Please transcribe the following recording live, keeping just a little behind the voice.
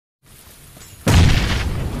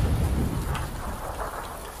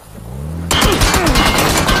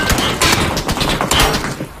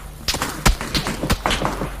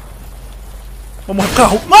Oh my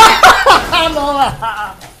god!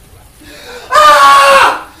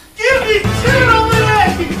 Give me shit over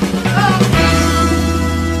there!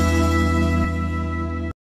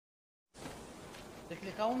 Tem que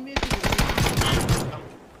clicar meio aqui.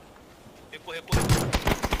 Recuo.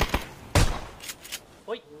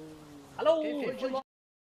 Oi. Hello.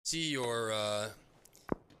 See your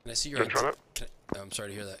can I see your ID? I'm sorry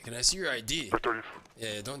to hear that. Can I see your ID?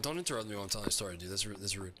 Yeah, don't interrupt me while I'm telling a story, dude. That's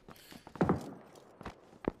rude.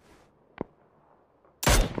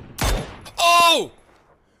 Oh!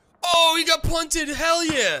 Oh, he got punted. Hell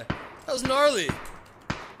yeah. That was gnarly.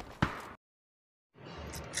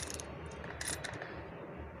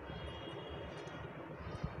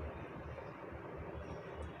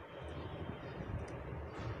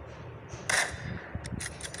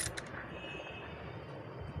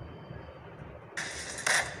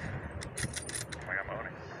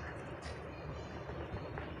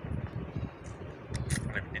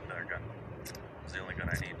 The only gun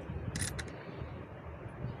I need.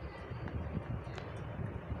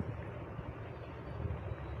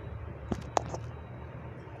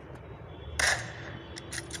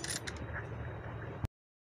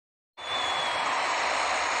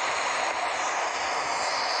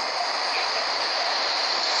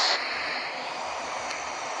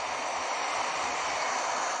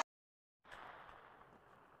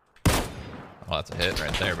 Oh, that's a hit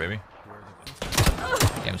right there, baby.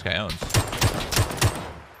 Damn, this guy owns.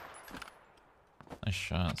 Nice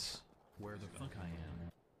shots. Where the fuck I am?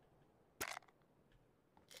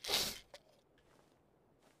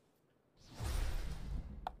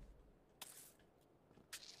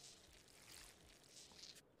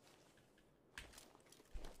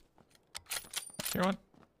 Here one.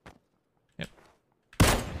 Yep.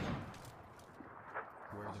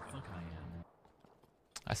 Where the fuck I am?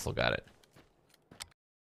 I still got it.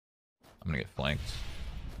 I'm gonna get flanked.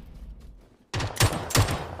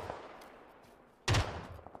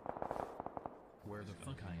 Where the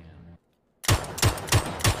fuck I am?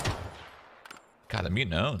 God, the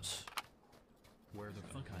mutant owns. Where the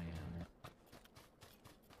fuck I am?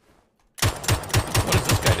 What is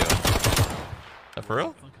this guy doing? Is that for real?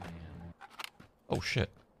 Where the fuck I am? Oh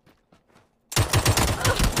shit.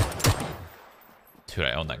 Dude,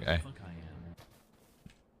 I own that guy. Fuck I am.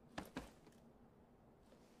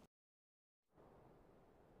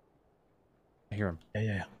 I hear him.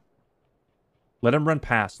 Yeah. Let him run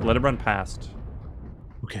past.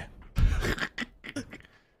 Okay.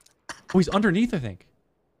 Oh, he's underneath, I think.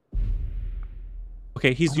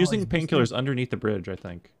 Okay, he's using painkillers underneath the bridge, I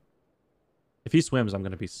think. If he swims, I'm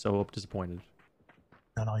gonna be so disappointed.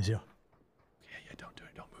 No, he's here. Yeah, don't do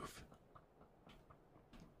it. Don't move.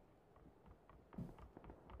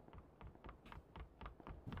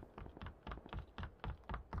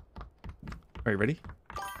 Are you ready?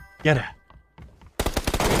 Get it.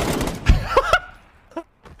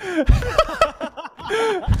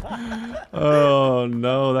 Oh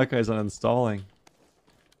no, that guy's uninstalling.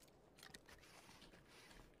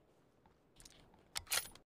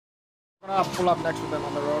 I'm gonna pull up next to them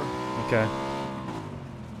on the road. Okay.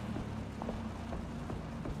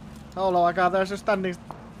 Oh no, I got there's just standing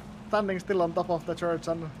still on top of the church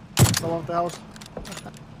and top of the house.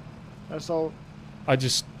 And so I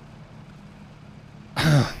just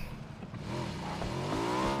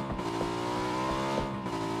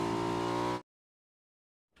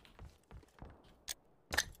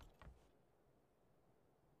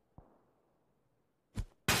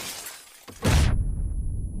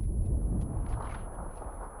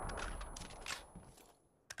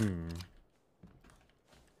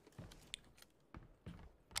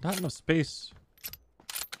not enough space.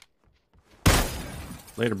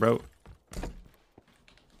 Later, bro.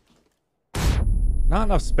 Not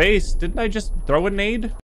enough space. Didn't I just throw a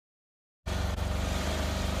nade?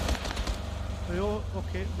 Jo,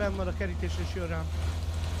 okej. Vem var det keritesen kör han?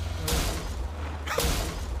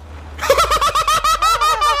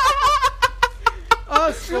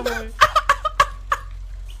 Så boy.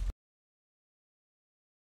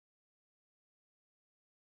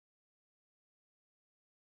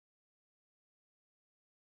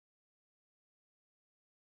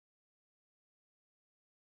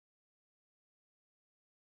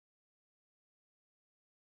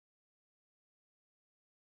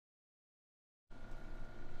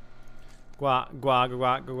 Go out.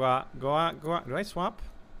 Do I swap?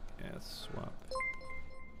 Yeah, swap.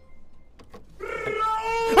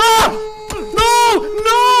 Ah!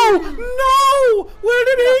 No! Where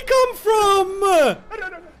did he come from?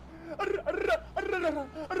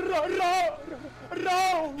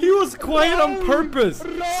 He was quiet on purpose,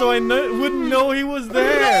 so I wouldn't know he was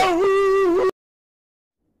there.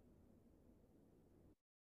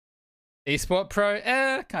 Esport Pro?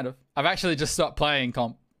 Kind of. I've actually just stopped playing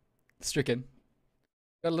comp. Stricken.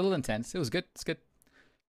 Got a little intense. It was good. It's good.